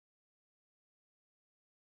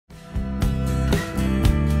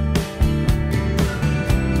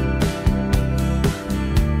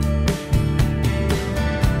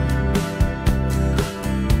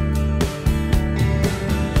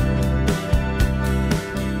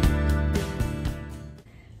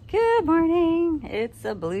It's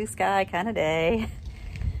a blue sky kind of day,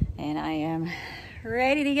 and I am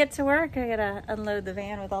ready to get to work. I gotta unload the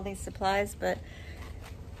van with all these supplies, but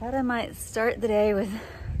thought I might start the day with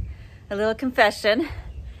a little confession,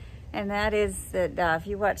 and that is that if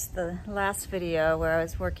you watched the last video where I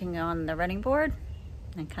was working on the running board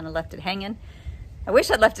and kind of left it hanging, I wish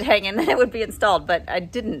I'd left it hanging, then it would be installed, but I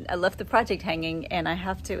didn't. I left the project hanging, and I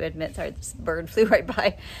have to admit, sorry, this bird flew right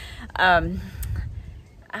by.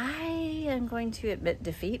 I am going to admit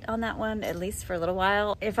defeat on that one, at least for a little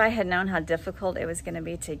while. If I had known how difficult it was going to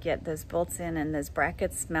be to get those bolts in and those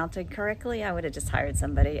brackets mounted correctly, I would have just hired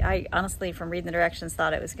somebody. I honestly, from reading the directions,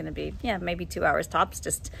 thought it was going to be, yeah, maybe 2 hours tops.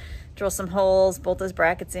 Just drill some holes, bolt those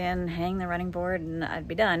brackets in, hang the running board, and I'd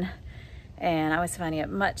be done. And I was finding it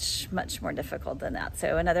much, much more difficult than that.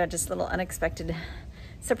 So another just little unexpected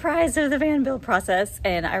surprise of the van build process.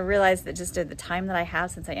 And I realized that just at the time that I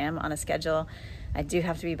have, since I am on a schedule, I do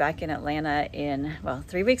have to be back in Atlanta in, well,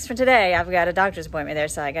 3 weeks from today. I've got a doctor's appointment there,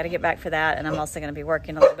 so I got to get back for that. And I'm also going to be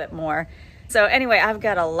working a little bit more. So anyway, I've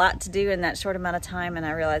got a lot to do in that short amount of time. And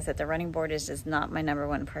I realized that the running board is just not my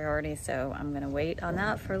 #1 priority. So I'm going to wait on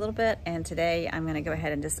that for a little bit. And today I'm going to go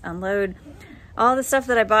ahead and just unload all the stuff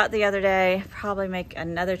that I bought the other day. Probably make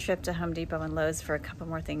another trip to Home Depot and Lowe's for a couple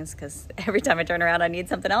more things, because every time I turn around I need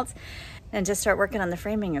something else, and just start working on the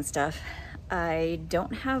framing and stuff. I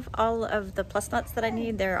don't have all of the plus nuts that I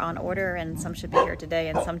need. They're on order, and some should be here today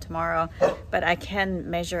and some tomorrow, but I can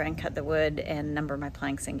measure and cut the wood and number my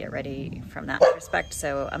planks and get ready from that respect.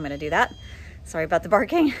 So I'm going to do that. Sorry about the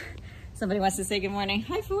barking. Somebody wants to say good morning.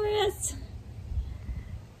 Hi, Forrest.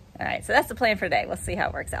 All right, so that's the plan for today. We'll see how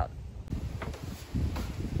it works out.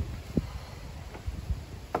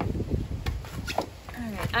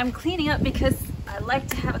 I'm cleaning up because I like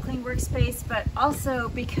to have a clean workspace, but also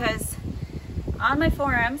because on my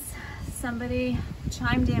forums, somebody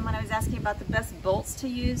chimed in when I was asking about the best bolts to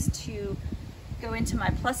use to go into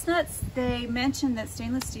my plus nuts. They mentioned that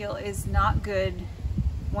stainless steel is not good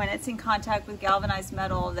when it's in contact with galvanized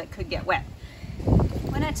metal that could get wet.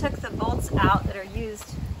 When I took the bolts out that are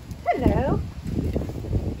used, hello,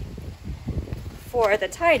 for the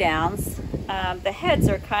tie downs, the heads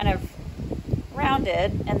are kind of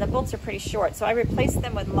rounded and the bolts are pretty short, so I replaced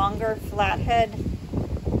them with longer flathead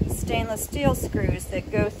stainless steel screws that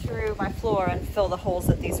go through my floor and fill the holes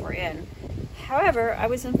that these were in. However, I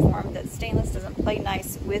was informed that stainless doesn't play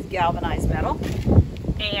nice with galvanized metal,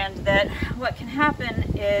 and that what can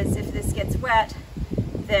happen is if this gets wet,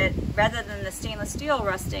 that rather than the stainless steel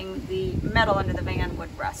rusting, the metal under the van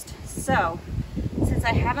would rust. So since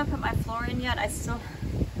I haven't put my floor in yet, I still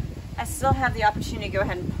have the opportunity to go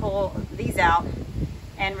ahead and pull these out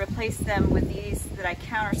and replace them with these that I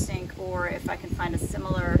countersink, or if I can find a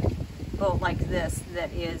similar bolt like this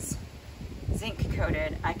that is zinc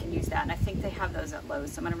coated, I can use that. And I think they have those at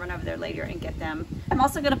Lowe's, so I'm going to run over there later and get them. I'm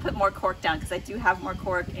also going to put more cork down because I do have more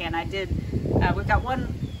cork, and I did, we've got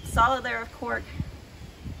one solid layer of cork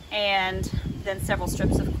and then several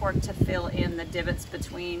strips of cork to fill in the divots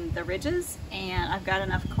between the ridges, and I've got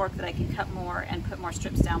enough cork that I can cut more and put more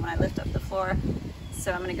strips down when I lift up the floor.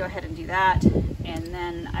 So I'm going to go ahead and do that, and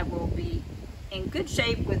then I will be in good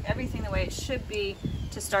shape with everything the way it should be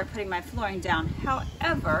to start putting my flooring down.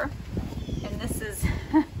 However, and this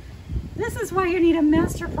is why you need a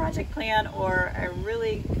master project plan or a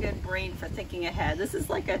really good brain for thinking ahead. This is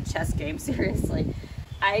like a chess game, seriously.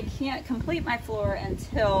 I can't complete my floor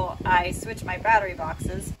until I switch my battery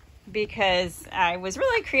boxes, because I was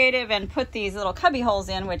really creative and put these little cubby holes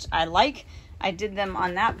in, which I like. I did them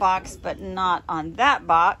on that box, but not on that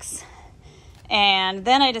box. And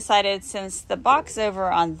then I decided, since the box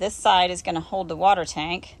over on this side is going to hold the water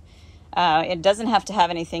tank, it doesn't have to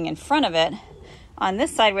have anything in front of it. On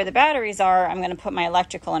this side where the batteries are, I'm going to put my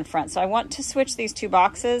electrical in front. So I want to switch these two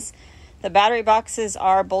boxes. The battery boxes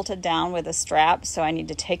are bolted down with a strap, so I need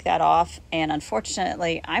to take that off. And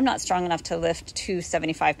unfortunately, I'm not strong enough to lift two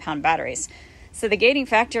 75-pound batteries. So the gating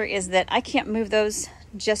factor is that I can't move those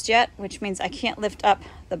just yet, which means I can't lift up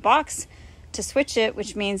the box to switch it,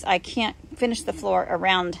 which means I can't finish the floor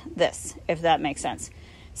around this, if that makes sense.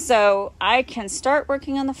 So I can start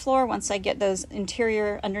working on the floor once I get those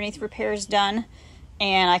interior underneath repairs done,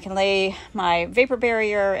 and I can lay my vapor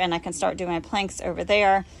barrier and I can start doing my planks over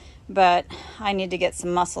there. But I need to get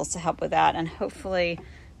some muscles to help with that, and hopefully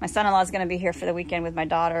my son-in-law is going to be here for the weekend with my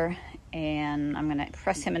daughter, and I'm going to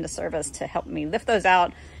press him into service to help me lift those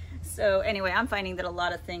out. So anyway, I'm finding that a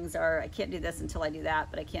lot of things are, I can't do this until I do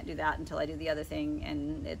that, but I can't do that until I do the other thing,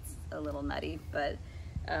 and it's a little nutty, but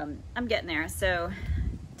I'm getting there. So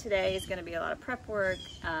today is going to be a lot of prep work.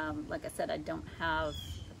 Like I said, I don't have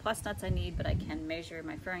the plus nuts I need, but I can measure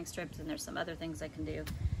my furring strips, and there's some other things I can do.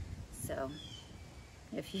 So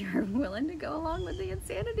if you're willing to go along with the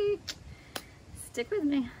insanity, stick with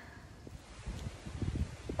me.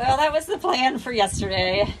 Well, that was the plan for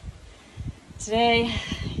yesterday. Today,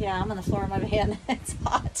 yeah, I'm on the floor of my van. It's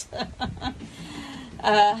hot.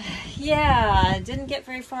 Yeah, didn't get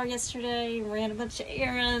very far yesterday. Ran a bunch of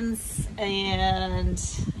errands and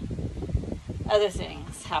other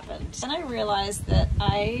things happened. And I realized that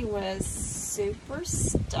I was super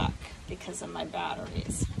stuck because of my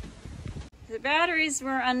batteries. The batteries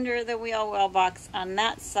were under the wheel well box on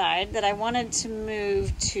that side that I wanted to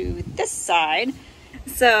move to this side.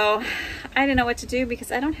 So I didn't know what to do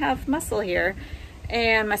because I don't have muscle here.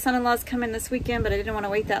 And my son-in-law's coming this weekend, but I didn't want to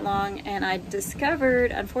wait that long. And I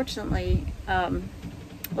discovered, unfortunately, well,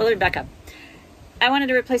 let me back up. I wanted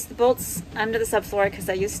to replace the bolts under the subfloor because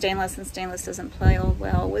I use stainless, and stainless doesn't play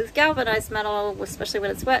well with galvanized metal, especially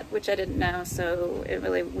when it's wet, which I didn't know. So it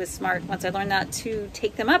really was smart once I learned that to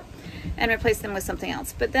take them up and replace them with something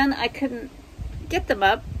else. But then I couldn't get them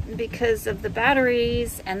up because of the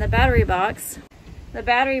batteries and the battery box. The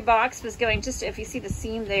battery box was going just, if you see the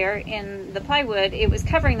seam there in the plywood, it was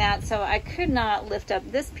covering that, so I could not lift up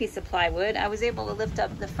this piece of plywood. I was able to lift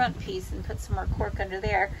up the front piece and put some more cork under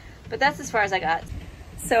there, but that's as far as I got.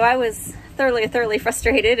 So I was thoroughly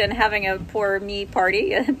frustrated and having a poor me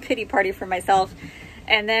party, a pity party for myself.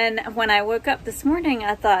 And then when I woke up this morning,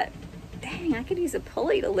 I thought, dang, I could use a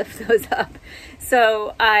pulley to lift those up.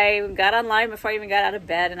 So I got online before I even got out of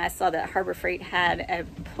bed, and I saw that Harbor Freight had a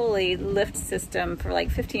pulley lift system for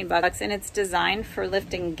like 15 bucks, and it's designed for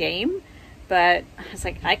lifting game. But I was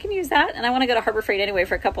like, I can use that, and I want to go to Harbor Freight anyway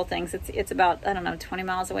for a couple things. It's about, I don't know, 20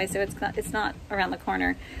 miles away, so it's not around the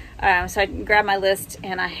corner. So I grabbed my list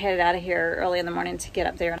and I headed out of here early in the morning to get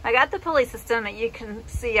up there. I got the pulley system that you can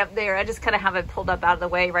see up there. I just kind of have it pulled up out of the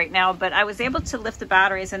way right now, but I was able to lift the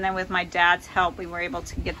batteries, and then with my dad's help, we were able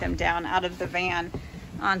to get them down out of the van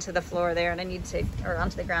onto the floor there, and I need to, or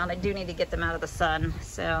onto the ground. I do need to get them out of the sun.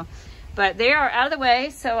 So. But they are out of the way,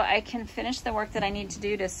 so I can finish the work that I need to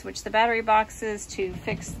do to switch the battery boxes, to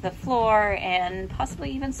fix the floor, and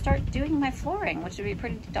possibly even start doing my flooring, which would be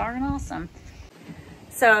pretty darn awesome.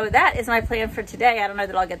 So that is my plan for today. I don't know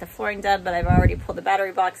that I'll get the flooring done, but I've already pulled the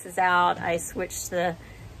battery boxes out. I switched the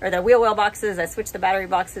wheel well boxes. I switched the battery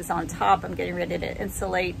boxes on top. I'm getting ready to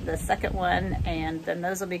insulate the second one, and then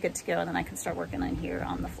those will be good to go, and then I can start working in here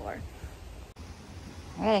on the floor.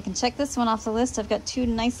 All right, I can check this one off the list. I've got 2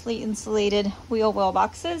 nicely insulated wheel well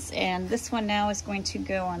boxes, and this one now is going to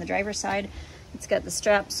go on the driver's side. It's got the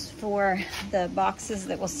straps for the boxes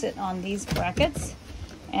that will sit on these brackets,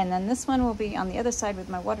 and then this one will be on the other side with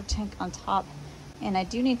my water tank on top. And I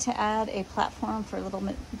do need to add a platform for a little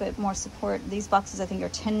bit more support. These boxes I think are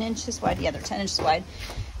 10 inches wide. Yeah, they're 10 inches wide,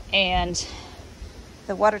 and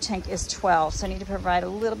the water tank is 12, so I need to provide a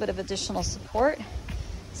little bit of additional support,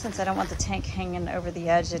 since I don't want the tank hanging over the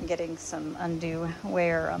edge and getting some undue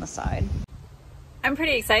wear on the side. I'm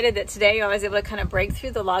pretty excited that today I was able to kind of break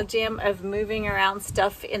through the logjam of moving around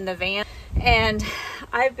stuff in the van, and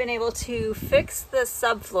I've been able to fix the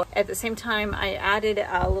subfloor. At the same time, I added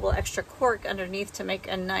a little extra cork underneath to make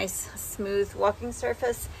a nice smooth walking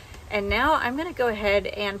surface, and now I'm going to go ahead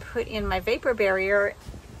and put in my vapor barrier.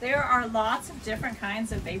 There are lots of different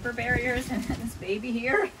kinds of vapor barriers, and this baby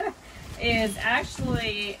here is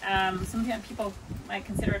actually, some people might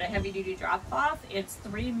consider it a heavy-duty drop cloth. It's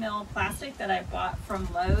 3 mil plastic that I bought from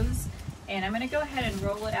Lowe's, and I'm going to go ahead and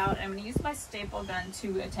roll it out. I'm going to use my staple gun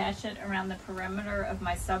to attach it around the perimeter of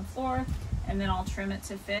my subfloor, and then I'll trim it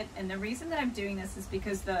to fit. And the reason that I'm doing this is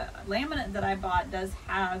because the laminate that I bought does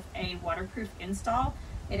have a waterproof install.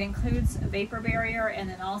 It includes a vapor barrier, and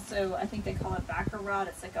then also, I think they call it backer rod.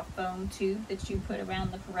 It's like a foam tube that you put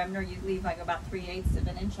around the perimeter. You leave like about 3/8 of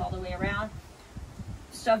an inch all the way around.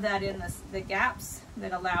 Shove that in the gaps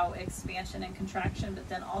that allow expansion and contraction, but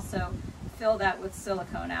then also fill that with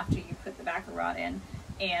silicone after you put the backer rod in.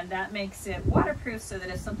 And that makes it waterproof so that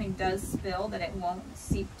if something does spill, that it won't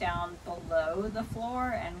seep down below the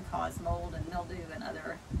floor and cause mold and mildew and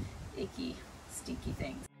other icky, stinky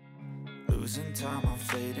things. Losing time, I'm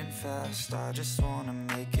fading fast. I just wanna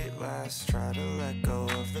make it last. Try to let go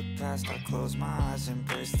of the past. I close my eyes,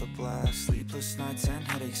 embrace the blast. Sleepless nights and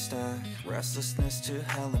headaches stack. Restlessness to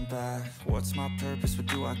hell and back. What's my purpose? What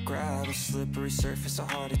do I grab? A slippery surface, a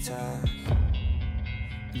heart attack.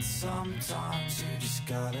 And sometimes you just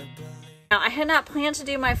gotta believe. Now, I had not planned to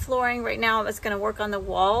do my flooring right now. I was going to work on the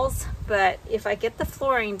walls, but if I get the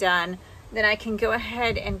flooring done, then I can go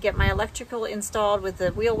ahead and get my electrical installed with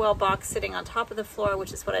the wheel well box sitting on top of the floor,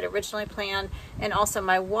 which is what I'd originally planned, and also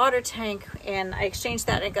my water tank, and I exchanged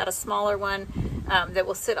that and got a smaller one that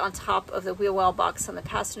will sit on top of the wheel well box on the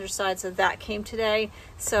passenger side, so that came today.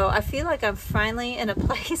 So I feel like I'm finally in a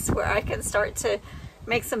place where I can start to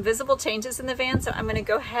make some visible changes in the van. So I'm going to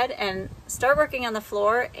go ahead and start working on the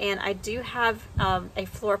floor, and I do have a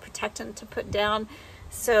floor protectant to put down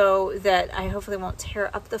so that I hopefully won't tear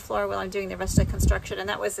up the floor while I'm doing the rest of the construction. And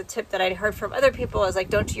that was a tip that I'd heard from other people, is like,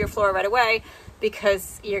 don't do your floor right away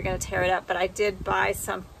because you're going to tear it up. But I did buy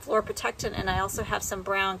some floor protectant, and I also have some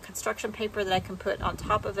brown construction paper that I can put on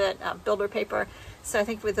top of it, builder paper. So I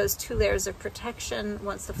think with those 2 layers of protection,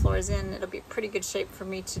 once the floor is in, it'll be pretty good shape for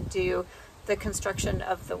me to do the construction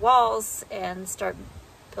of the walls and start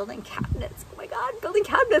building cabinets. Oh my God, building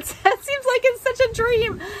cabinets. That seems like it's such a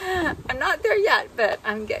dream. I'm not there yet, but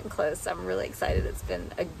I'm getting close. I'm really excited. It's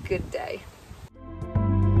been a good day.